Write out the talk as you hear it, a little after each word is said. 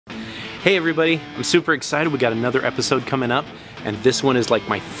Hey everybody, I'm super excited. We got another episode coming up, and this one is like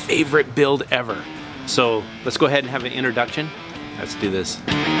my favorite build ever. So let's go ahead and have an introduction. Let's do this.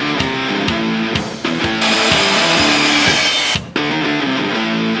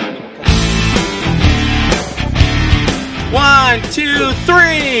 One, two,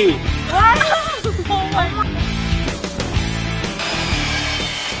 three!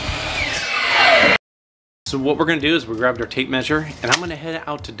 So what we're gonna do is we grabbed our tape measure and I'm gonna head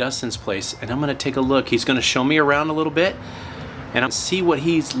out to Dustin's place and I'm gonna take a look. He's gonna show me around a little bit and I'll see what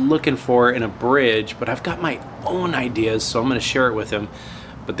he's looking for in a bridge, but I've got my own ideas, so I'm gonna share it with him.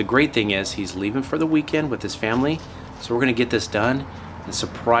 But the great thing is he's leaving for the weekend with his family, so we're gonna get this done and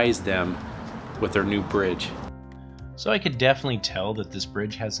surprise them with their new bridge. So I could definitely tell that this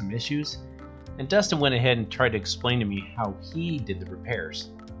bridge has some issues, and Dustin went ahead and tried to explain to me how he did the repairs.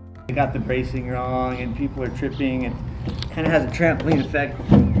 They got the bracing wrong and people are tripping and kind of has a trampoline effect.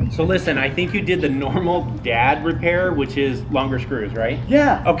 So listen, I think you did the normal dad repair, which is longer screws, right?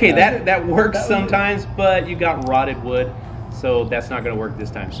 Yeah. Okay, that works sometimes, but you got rotted wood, so that's not gonna work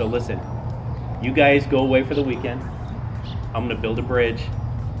this time. So listen, you guys go away for the weekend. I'm gonna build a bridge.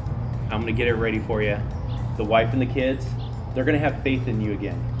 I'm gonna get it ready for you. The wife and the kids, they're gonna have faith in you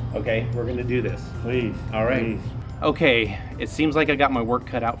again, okay? We're gonna do this. Please. All right. Please. Okay, it seems like I got my work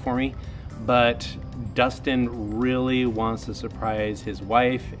cut out for me, but Dustin really wants to surprise his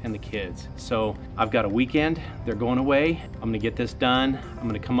wife and the kids. So I've got a weekend, they're going away. I'm gonna get this done. I'm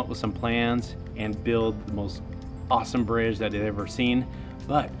gonna come up with some plans and build the most awesome bridge that they've ever seen.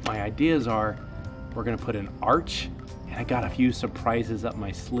 But my ideas are, we're gonna put an arch, and I got a few surprises up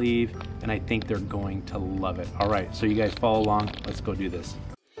my sleeve, and I think they're going to love it. All right, so you guys follow along, let's go do this.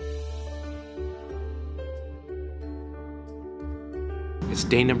 It's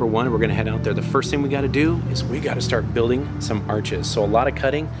day number one, we're gonna head out there. The first thing we gotta do is we gotta start building some arches. So a lot of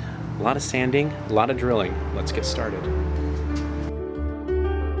cutting, a lot of sanding, a lot of drilling. Let's get started.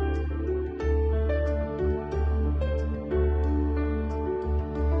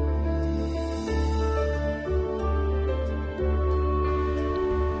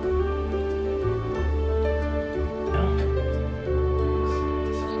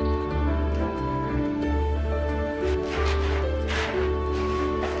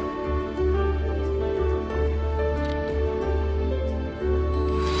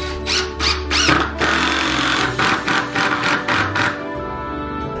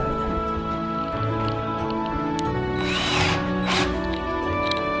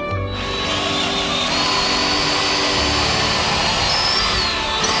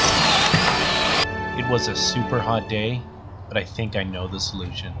 It was a super hot day, but I think I know the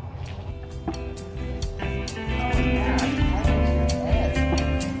solution.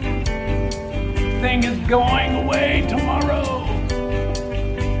 Thing is going away tomorrow.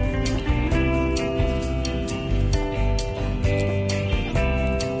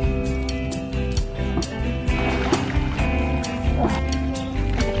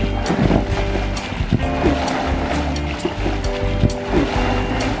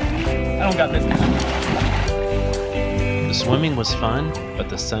 I don't got this now. The swimming was fun, but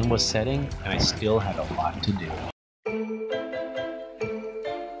the sun was setting and I still had a lot to do.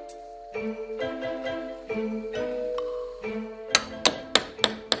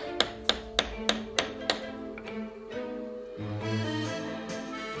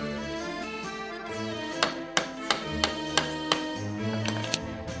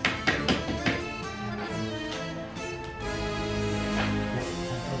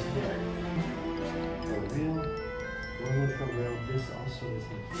 This also is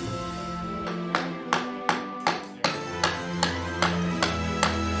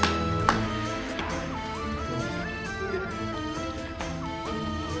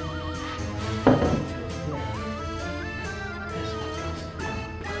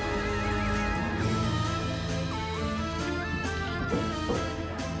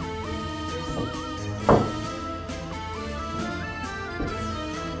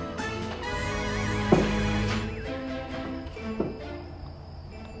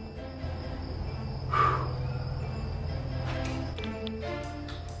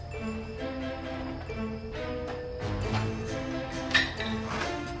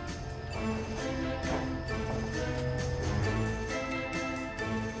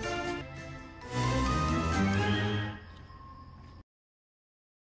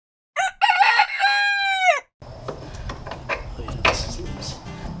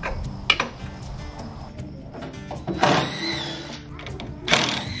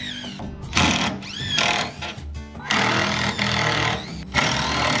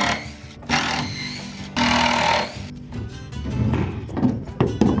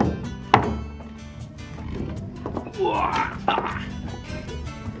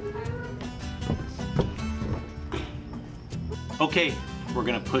Okay, we're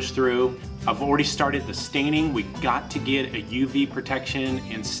gonna push through. I've already started the staining. We got to get a UV protection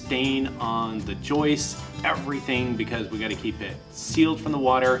and stain on the joists, everything, because we gotta keep it sealed from the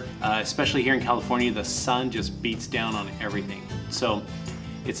water. Especially here in California, the sun just beats down on everything. So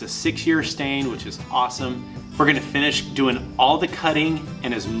it's a 6-year stain, which is awesome. We're gonna finish doing all the cutting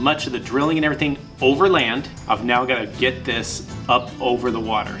and as much of the drilling and everything over land. I've now gotta get this up over the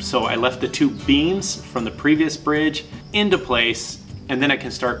water. So I left the 2 beams from the previous bridge into place, and then I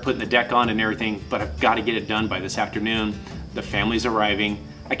can start putting the deck on and everything, but I've got to get it done by this afternoon. The family's arriving.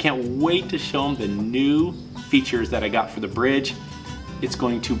 I can't wait to show them the new features that I got for the bridge. It's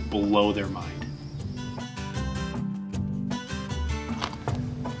going to blow their mind.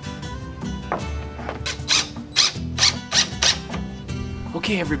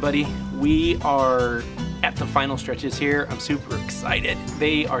 Okay, everybody, we are at the final stretches here. I'm super excited.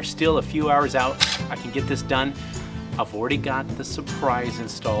 They are still a few hours out. I can get this done. I've already got the surprise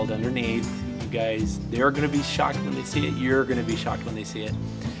installed underneath. You guys, they're gonna be shocked when they see it. You're gonna be shocked when they see it.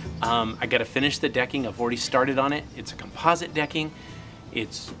 I gotta finish the decking. I've already started on it. It's a composite decking.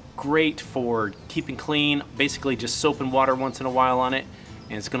 It's great for keeping clean, basically just soap and water once in a while on it,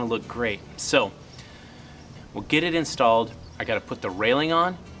 and it's gonna look great. So, we'll get it installed. I gotta put the railing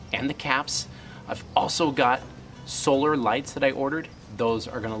on and the caps. I've also got solar lights that I ordered. Those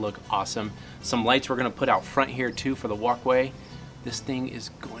are gonna look awesome. Some lights we're gonna put out front here too for the walkway. This thing is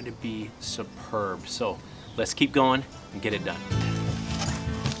going to be superb. So let's keep going and get it done.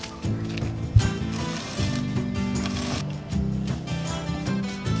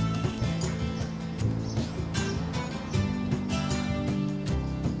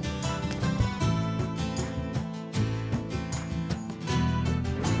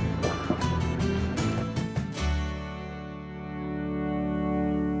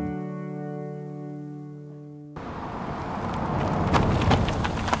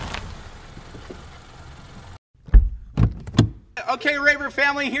 Okay, Raver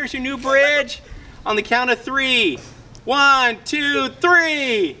family, here's your new bridge. On the count of 3. 1, 2,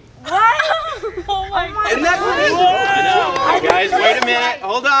 3. What? Oh my God. Isn't that great? I know. You guys, wait a minute.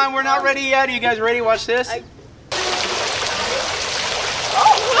 Hold on, we're not ready yet. Are you guys ready? Watch this. You did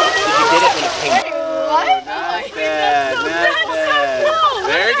it when it came. What? Not bad, not bad.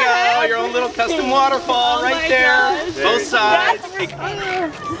 There you go, your own little custom waterfall right there. Gosh. Both sides.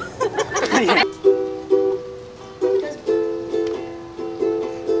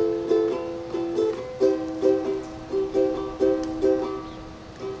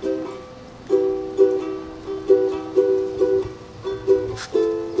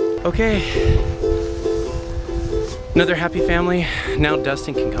 Okay, another happy family. Now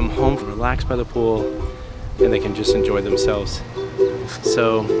Dustin can come home, relax by the pool, and they can just enjoy themselves.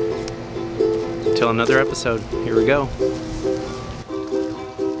 So, until another episode, here we go.